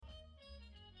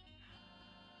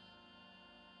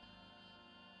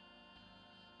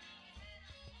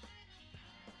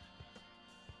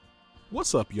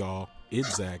What's up, y'all?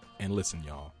 It's Zach, and listen,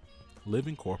 y'all.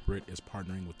 Living Corporate is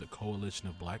partnering with the Coalition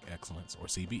of Black Excellence, or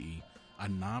CBE, a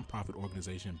nonprofit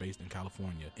organization based in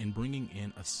California, in bringing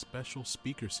in a special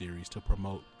speaker series to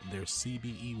promote their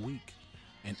CBE Week,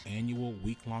 an annual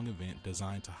week-long event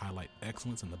designed to highlight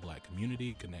excellence in the Black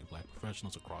community, connect Black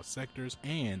professionals across sectors,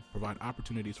 and provide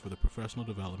opportunities for the professional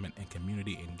development and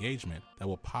community engagement that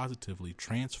will positively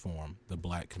transform the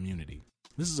Black community.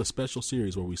 This is a special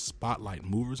series where we spotlight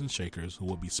movers and shakers who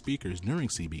will be speakers during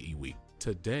CBE Week.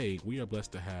 Today, we are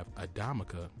blessed to have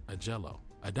Adamika Ajello.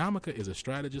 Adamika is a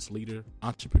strategist, leader,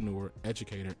 entrepreneur,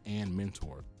 educator, and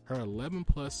mentor. Her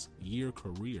 11-plus year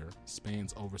career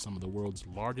spans over some of the world's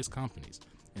largest companies,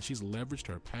 and she's leveraged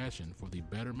her passion for the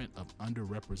betterment of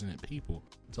underrepresented people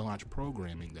to launch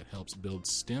programming that helps build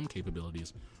STEM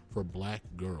capabilities for Black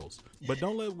girls. But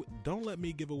don't let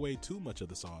me give away too much of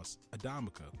the sauce.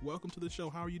 Adamika, welcome to the show.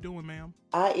 How are you doing, ma'am?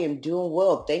 I am doing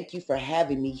well. Thank you for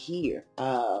having me here.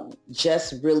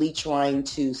 Just really trying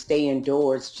to stay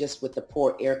indoors just with the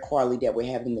poor air quality that we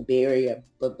have in the Bay Area.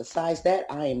 But besides that,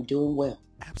 I am doing well.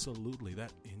 Absolutely.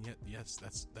 That's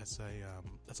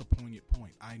a poignant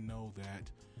point. I know that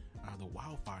the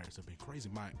wildfires have been crazy.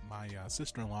 My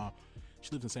sister-in-law, she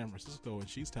lives in San Francisco, and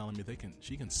she's telling me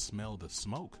she can smell the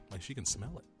smoke. Like, she can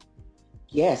smell it.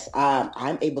 Yes,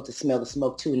 I'm able to smell the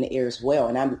smoke too in the air as well,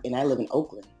 and I live in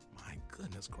Oakland. My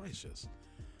goodness gracious!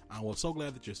 Well, so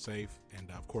glad that you're safe,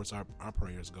 and of course our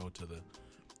prayers go to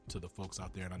the folks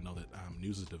out there, and I know that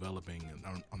news is developing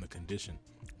on the condition.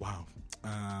 Wow.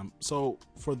 So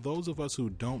for those of us who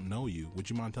don't know you, would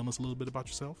you mind telling us a little bit about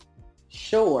yourself?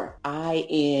 Sure. I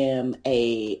am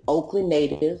a Oakland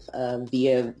native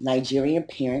via Nigerian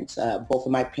parents. Both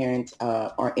of my parents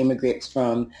are immigrants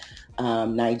from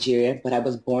Nigeria, but I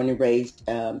was born and raised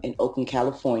in Oakland,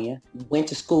 California. Went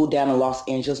to school down in Los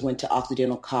Angeles, went to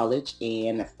Occidental College,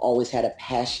 and I've always had a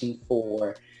passion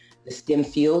for the STEM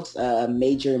fields,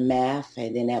 major in math,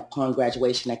 and then upon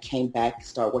graduation, I came back,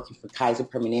 started working for Kaiser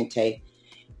Permanente,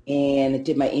 and I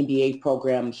did my MBA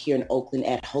program here in Oakland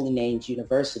at Holy Names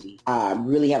University. I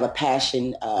really have a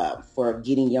passion for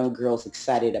getting young girls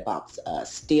excited about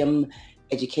STEM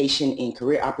education and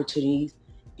career opportunities,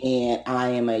 and I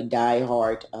am a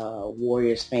diehard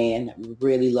Warriors fan. I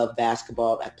really love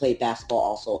basketball. I played basketball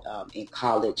also in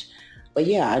college. But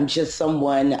yeah, I'm just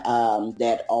someone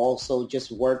that also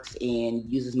just works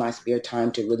and uses my spare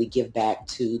time to really give back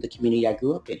to the community I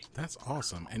grew up in. That's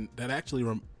awesome. And that actually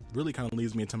really kind of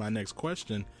leads me into my next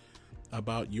question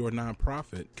about your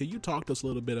nonprofit. Can you talk to us a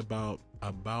little bit about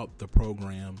the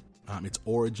program, its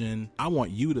origin? I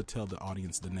want you to tell the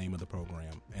audience the name of the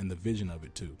program and the vision of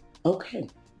it too. Okay.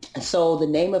 So the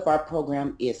name of our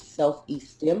program is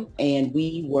Self-East STEM, and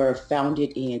we were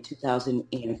founded in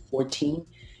 2014.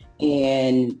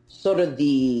 And sort of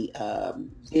the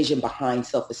vision behind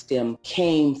Self-Esteem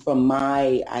came from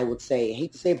my, I would say, I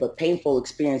hate to say it, but painful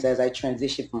experience as I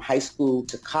transitioned from high school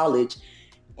to college,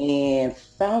 and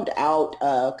found out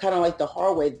kind of like the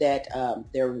hard way that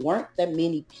there weren't that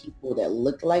many people that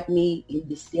looked like me in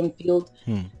the STEM field.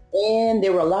 And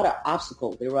there were a lot of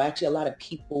obstacles. There were actually a lot of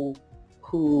people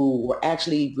who were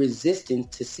actually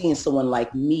resistant to seeing someone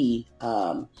like me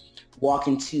walk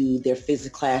into their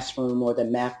physics classroom or their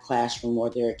math classroom or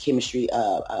their chemistry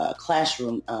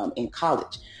classroom in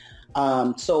college.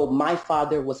 So my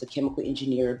father was a chemical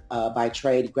engineer by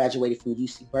trade, graduated from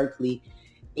UC Berkeley,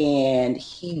 and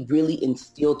he really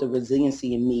instilled the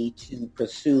resiliency in me to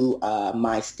pursue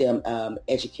my STEM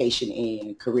education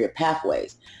and career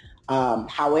pathways.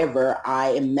 However,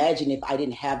 I imagine if I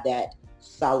didn't have that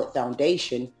solid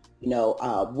foundation,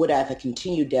 would I have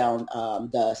continued down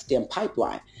the STEM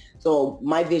pipeline? So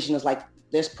my vision is like,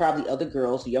 there's probably other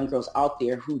girls, young girls out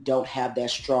there who don't have that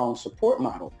strong support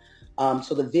model.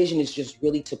 So the vision is just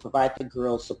really to provide the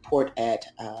girls support at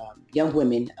young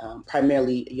women,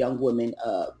 primarily young women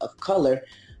of color,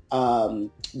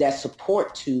 that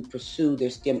support to pursue their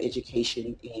STEM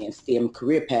education and STEM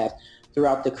career path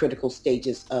throughout the critical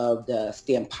stages of the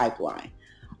STEM pipeline.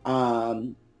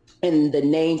 And the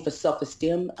name for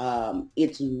Self-Esteem,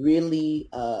 it's really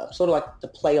sort of like the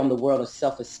play on the world of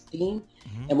self-esteem.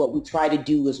 Mm-hmm. And what we try to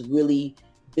do is really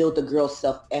build the girls'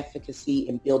 self-efficacy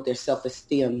and build their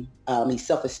self-esteem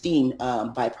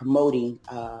by promoting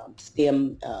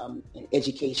STEM and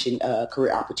education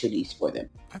career opportunities for them.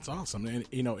 That's awesome. And,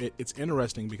 it's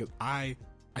interesting because I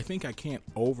think I can't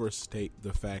overstate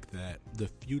the fact that the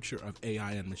future of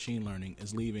AI and machine learning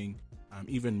is leaving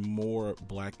even more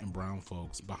Black and brown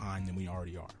folks behind than we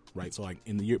already are, right? So like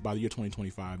by the year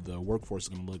 2025, the workforce is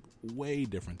going to look way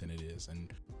different than it is. And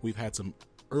we've had some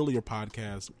earlier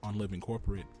podcasts on Living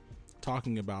Corporate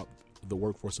talking about the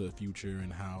workforce of the future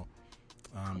and how,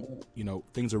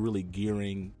 things are really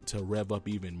gearing to rev up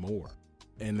even more.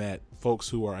 And that folks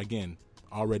who are, again,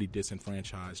 already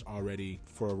disenfranchised, already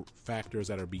for factors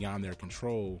that are beyond their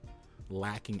control,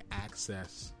 lacking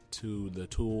access to the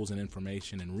tools and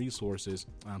information and resources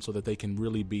so that they can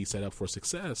really be set up for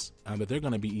success, that they're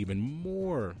going to be even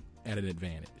more at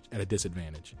a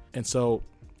disadvantage. And so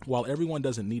while everyone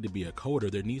doesn't need to be a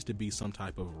coder, there needs to be some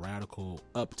type of radical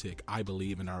uptick, I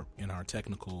believe, in our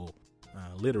technical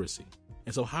literacy.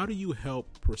 And so how do you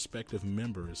help prospective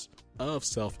members of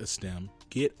Self-STEM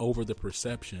get over the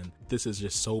perception this is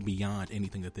just so beyond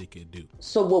anything that they could do?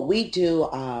 So what we do,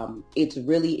 it's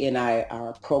really in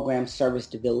our program service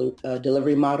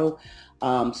delivery model.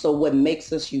 So what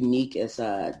makes us unique is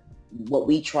what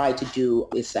we try to do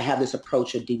is to have this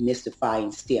approach of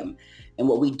demystifying STEM. And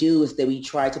what we do is that we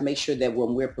try to make sure that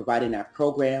when we're providing our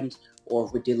programs or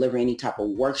if we're delivering any type of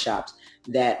workshops,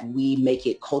 that we make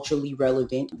it culturally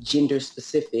relevant, gender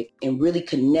specific, and really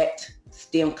connect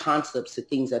STEM concepts to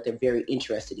things that they're very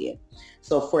interested in.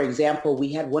 So for example,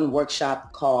 we had one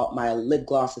workshop called My Lip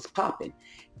Gloss is Poppin'.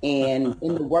 And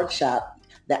in the workshop,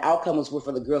 the outcome was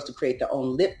for the girls to create their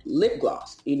own lip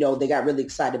gloss. They got really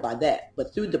excited by that.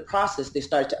 But through the process, they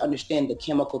started to understand the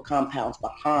chemical compounds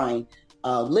behind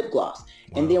lip gloss.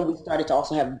 Wow. And then we started to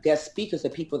also have guest speakers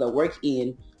of people that work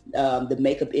in the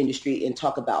makeup industry and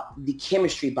talk about the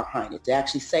chemistry behind it, to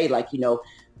actually say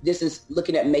this is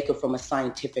looking at makeup from a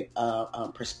scientific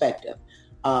perspective.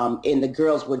 And the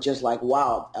girls were just like,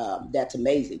 wow, that's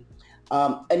amazing.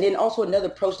 And then also another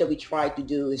approach that we tried to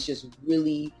do is just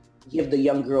really give the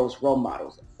young girls role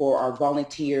models. For our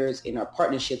volunteers in our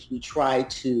partnerships, we try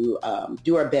to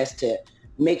do our best to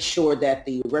make sure that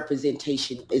the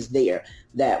representation is there,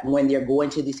 that when they're going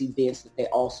to these events, that they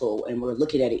also, and we're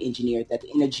looking at an engineer, that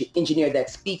the engineer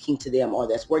that's speaking to them or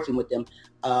that's working with them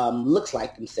looks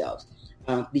like themselves.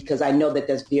 Because I know that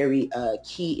that's very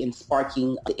key in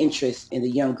sparking the interest in the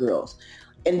young girls.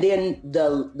 And then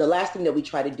the last thing that we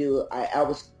try to do, I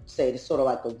would say, is sort of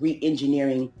like a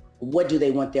re-engineering, what do they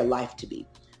want their life to be?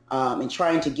 And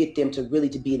trying to get them to really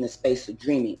to be in the space of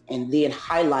dreaming, and then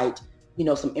highlight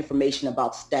some information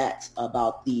about stats,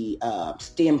 about the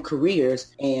STEM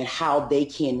careers and how they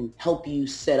can help you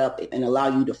set up and allow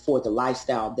you to afford the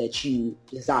lifestyle that you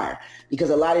desire. Because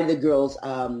a lot of the girls,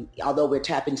 although we're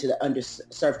tapping into the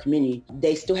underserved community,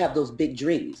 they still have those big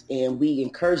dreams, and we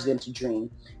encourage them to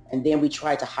dream. And then we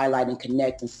try to highlight and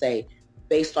connect and say,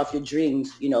 based off your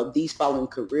dreams, these following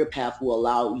career paths will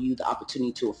allow you the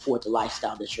opportunity to afford the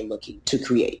lifestyle that you're looking to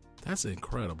create. That's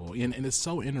incredible. And it's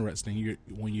so interesting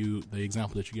the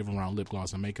example that you give around lip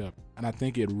gloss and makeup. And I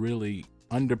think it really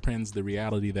underpins the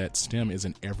reality that STEM is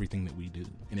in everything that we do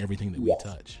and everything that we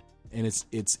touch. And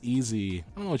it's easy.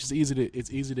 I don't know. It's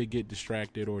easy to get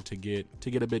distracted or to get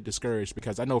a bit discouraged,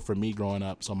 because I know for me growing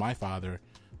up, so my father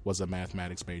was a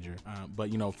mathematics major. But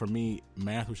for me,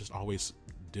 math was just always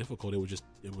difficult. It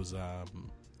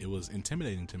was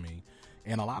intimidating to me.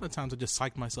 And a lot of times I just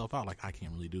psyched myself out, like, I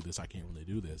can't really do this.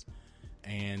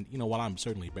 And, while I'm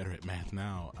certainly better at math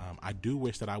now, I do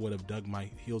wish that I would have dug my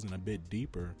heels in a bit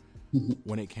deeper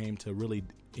when it came to really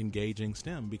engaging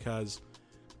STEM, because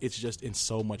it's just in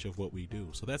so much of what we do.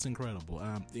 So that's incredible.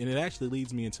 And it actually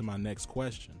leads me into my next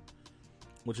question,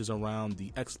 which is around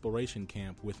the exploration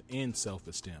camp within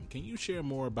Self-STEM. Can you share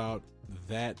more about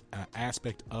that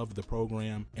aspect of the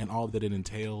program and all that it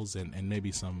entails, and maybe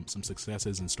some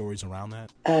successes and stories around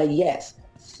that? Yes.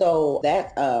 So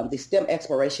that the STEM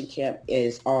Exploration Camp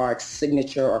is our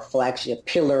signature or flagship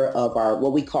pillar of our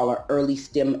what we call our early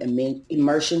STEM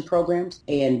immersion programs.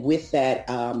 And with that,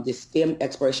 the STEM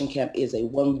Exploration Camp is a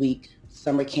 1-week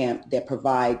summer camp that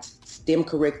provides STEM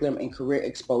curriculum and career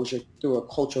exposure through a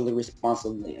culturally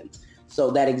responsive lens. So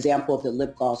that example of the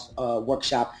lip gloss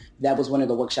workshop, that was one of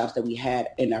the workshops that we had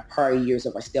in our prior years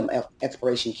of our STEM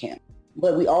Exploration Camp.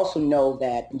 But we also know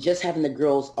that just having the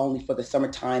girls only for the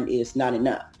summertime is not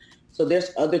enough. So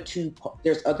there's other two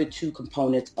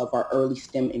components of our early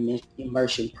STEM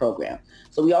immersion program.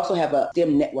 So we also have a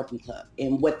STEM networking club.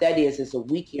 And what that is a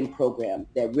weekend program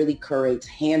that really curates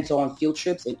hands-on field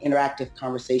trips and interactive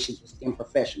conversations with STEM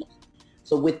professionals.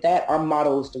 So with that, our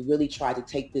model is to really try to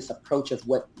take this approach of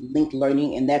what linked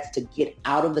learning, and that's to get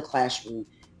out of the classroom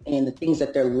and the things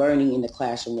that they're learning in the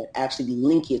classroom and actually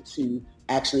link it to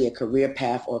actually a career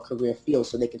path or a career field,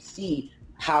 so they can see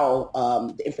how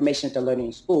the information that they're learning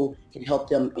in school can help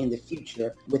them in the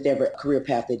future, whatever career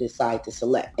path they decide to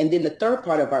select. And then the third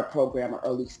part of our program, our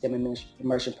early STEM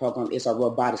immersion program, is our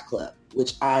robotics club,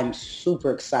 which I'm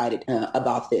super excited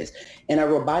about this. And our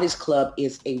robotics club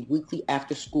is a weekly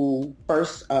after-school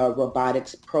first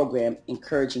robotics program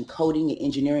encouraging coding and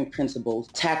engineering principles,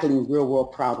 tackling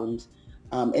real-world problems.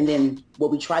 And then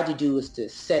what we try to do is to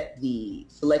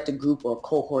select a group or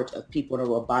cohort of people in a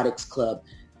robotics club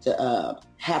to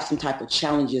have some type of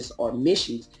challenges or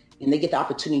missions, and they get the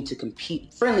opportunity to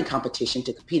compete, friendly competition,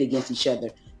 to compete against each other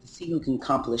to see who can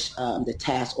accomplish the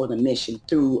task or the mission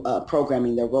through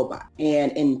programming their robot.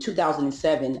 And in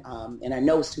 2007, and I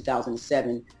know it's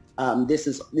 2007,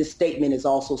 this statement is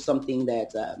also something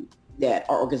that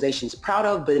our organization is proud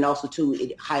of, but then also too,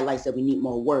 it highlights that we need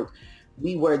more work.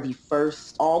 We were the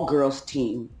first all-girls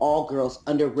team, all-girls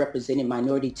underrepresented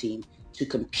minority team to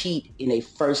compete in a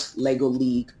first LEGO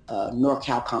League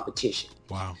NorCal competition.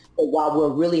 Wow. So while we're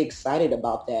really excited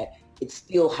about that, it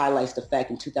still highlights the fact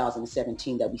in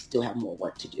 2017 that we still have more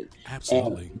work to do.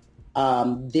 Absolutely.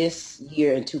 And this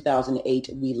year in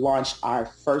 2008, we launched our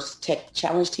first tech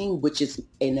challenge team, which is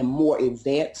in a more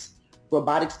advanced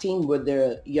robotics team where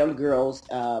the young girls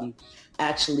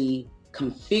actually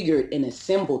configured and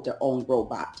assembled their own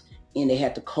robot, and they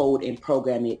had to code and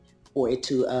program it for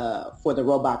the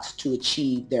robots to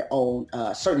achieve their own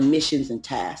certain missions and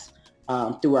tasks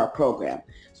through our program.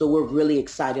 So we're really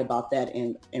excited about that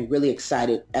and really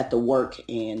excited at the work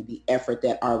and the effort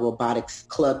that our robotics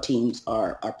club teams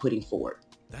are putting forward.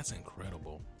 That's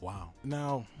incredible. Wow.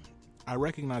 Now, I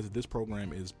recognize that this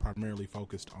program is primarily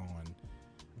focused on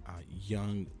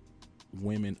young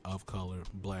women of color,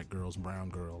 Black girls, brown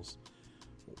girls.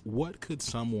 What could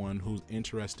someone who's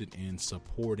interested in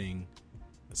supporting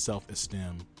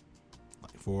self-esteem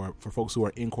for folks who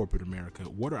are in corporate America,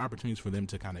 what are opportunities for them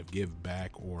to kind of give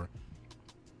back or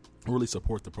really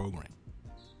support the program?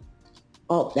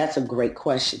 Oh, that's a great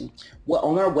question. Well,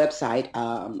 on our website,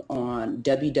 on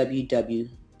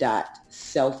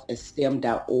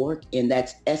www.selfesteem.org, and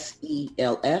that's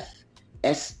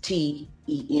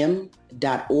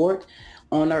selfstem.org,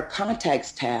 on our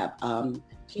contacts tab,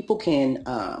 people can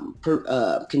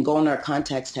go on our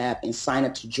contacts tab and sign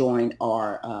up to join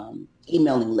our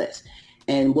emailing list.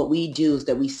 And what we do is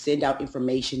that we send out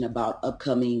information about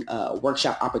upcoming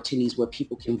workshop opportunities where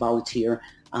people can volunteer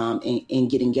and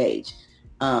get engaged.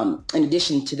 In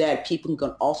addition to that, people can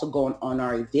also go on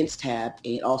our events tab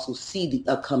and also see the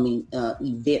upcoming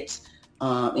events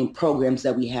and programs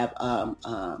that we have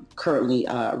currently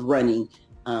running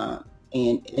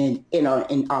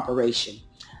in operation.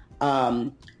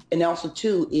 And also,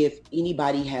 too, if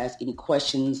anybody has any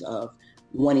questions of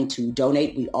wanting to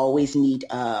donate, we always need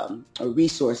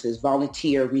resources,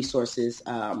 volunteer resources.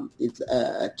 It's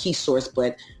a key source,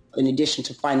 but in addition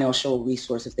to financial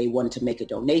resources, they wanted to make a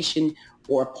donation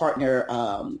or a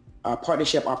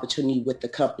partnership opportunity with the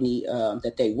company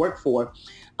that they work for,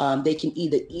 they can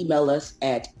either email us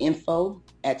at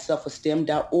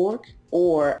info@selfesteem.org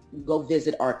or go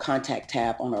visit our contact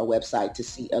tab on our website to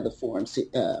see other forums to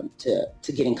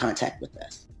get in contact with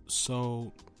us.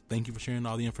 So thank you for sharing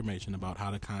all the information about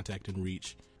how to contact and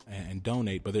reach and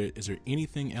donate. But is there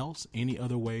anything else, any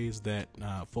other ways that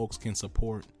folks can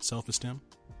support Self-Esteem?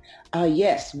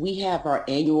 Yes, we have our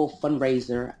annual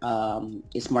fundraiser.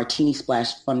 It's Martini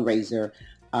Splash fundraiser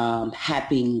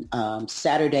happening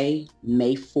Saturday,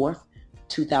 May 4th,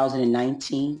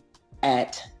 2019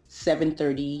 at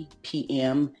 7:30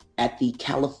 p.m. at the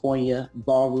California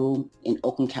Ballroom in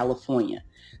Oakland, California.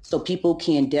 So people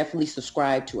can definitely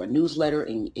subscribe to our newsletter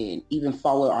and even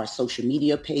follow our social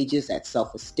media pages at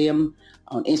Self-Esteem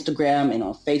on Instagram and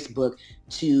on Facebook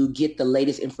to get the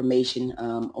latest information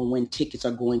on when tickets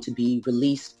are going to be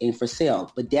released and for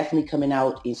sale. But definitely coming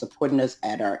out and supporting us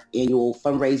at our annual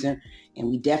fundraiser. And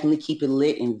we definitely keep it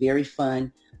lit and very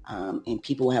fun. And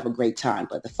people will have a great time.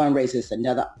 But the fundraiser is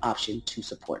another option to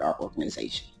support our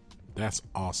organization. That's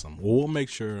awesome. Well, we'll make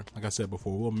sure, like I said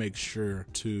before, we'll make sure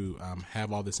to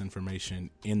have all this information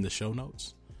in the show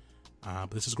notes.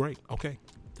 But this is great. Okay.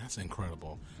 That's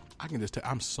incredible. I can just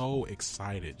I'm so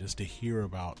excited just to hear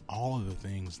about all of the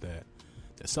things that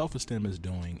Self-Esteem is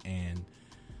doing. And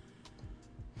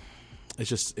it's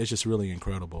just really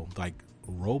incredible. Like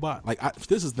robot,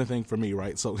 this is the thing for me,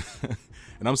 right? So,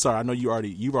 and I'm sorry, I know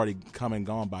you've already come and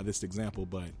gone by this example,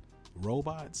 but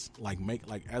robots,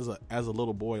 as a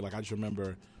little boy, I just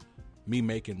remember me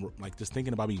making, just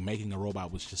thinking about me making a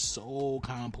robot was just so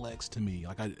complex to me.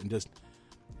 Just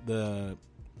the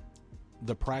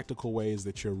practical ways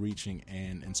that you're reaching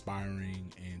and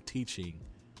inspiring and teaching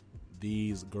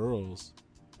these girls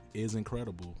is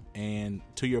incredible. And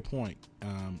to your point,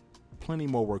 plenty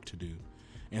more work to do.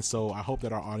 And so I hope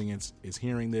that our audience is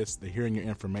hearing this, they're hearing your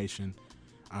information,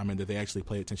 and that they actually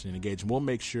pay attention and engage. And we'll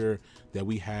make sure that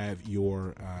we have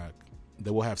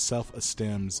that we'll have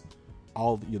Self-Esteem's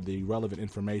all the relevant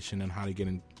information and how to get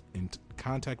in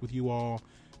contact with you all,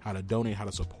 how to donate, how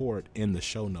to support in the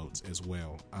show notes as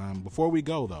well. Before we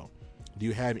go, though, do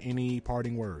you have any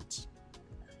parting words?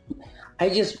 I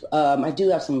do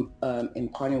have some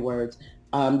imparting words.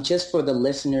 Just for the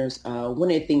listeners,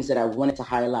 one of the things that I wanted to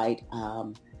highlight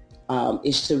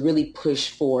is to really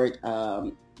push forward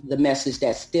the message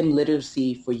that STEM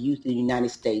literacy for youth in the United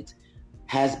States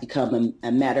has become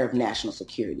a matter of national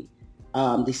security.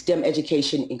 The STEM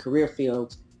education and career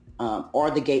fields are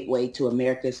the gateway to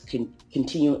America's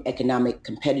continued economic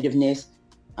competitiveness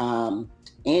and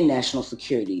national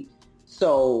security.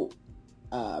 So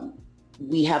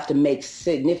we have to make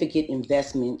significant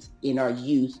investments in our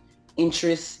youth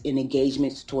interests and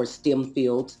engagements towards STEM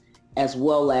fields, as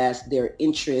well as their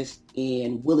interest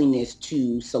and willingness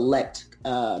to select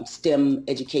STEM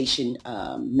education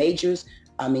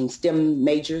STEM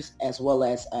majors, as well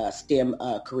as STEM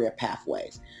career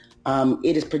pathways.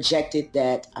 It is projected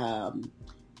that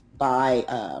by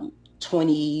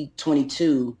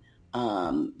 2022,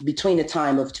 between the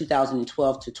time of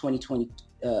 2012 to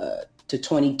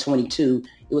 2022,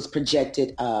 it was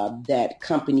projected that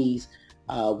companies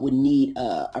would need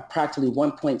approximately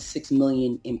 1.6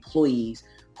 million employees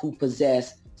who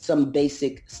possess some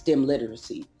basic STEM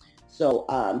literacy. So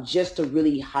just to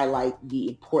really highlight the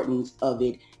importance of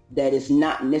it, that is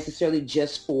not necessarily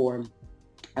just for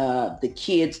the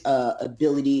kids'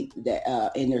 ability that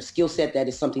and their skill set, that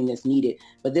is something that's needed,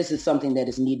 but this is something that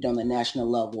is needed on the national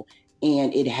level,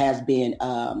 and it has been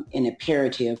an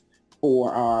imperative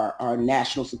for our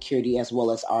national security as well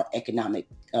as our economic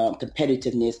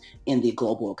competitiveness in the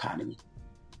global economy.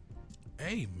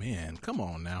 Amen. Come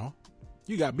on now.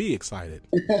 You got me excited.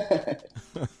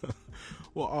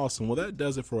 Well, awesome. Well, that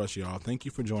does it for us, y'all. Thank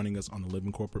you for joining us on the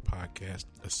Living Corporate Podcast,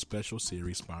 a special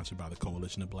series sponsored by the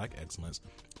Coalition of Black Excellence.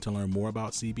 To learn more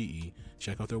about CBE,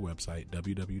 check out their website,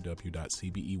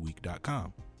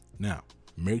 www.cbeweek.com. Now,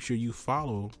 make sure you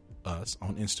follow us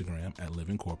on Instagram at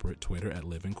Living Corporate, Twitter at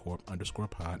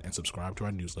livingcorp_pod, and subscribe to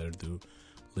our newsletter through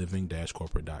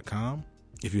living-corporate.com.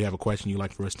 If you have a question you'd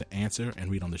like for us to answer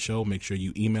and read on the show, make sure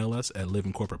you email us at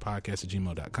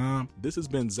livingcorporatepodcast@gmail.com. This has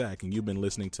been Zach, and you've been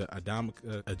listening to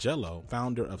Adamika Ajello,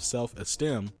 founder of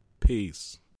Self-Esteem.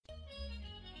 Peace.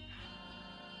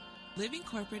 Living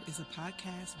Corporate is a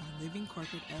podcast by Living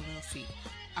Corporate LLC.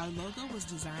 Our logo was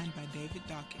designed by David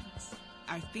Dawkins.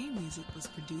 Our theme music was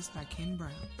produced by Ken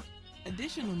Brown.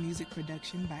 Additional music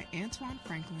production by Antoine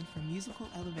Franklin for Musical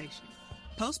Elevation.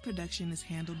 Post-production is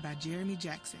handled by Jeremy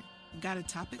Jackson. Got a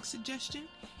topic suggestion?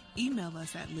 Email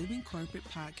us at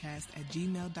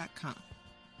livingcorporatepodcast@gmail.com.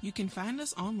 You can find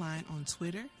us online on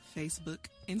Twitter, Facebook,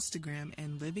 Instagram,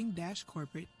 and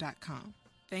living-corporate.com.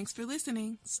 Thanks for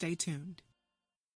listening. Stay tuned.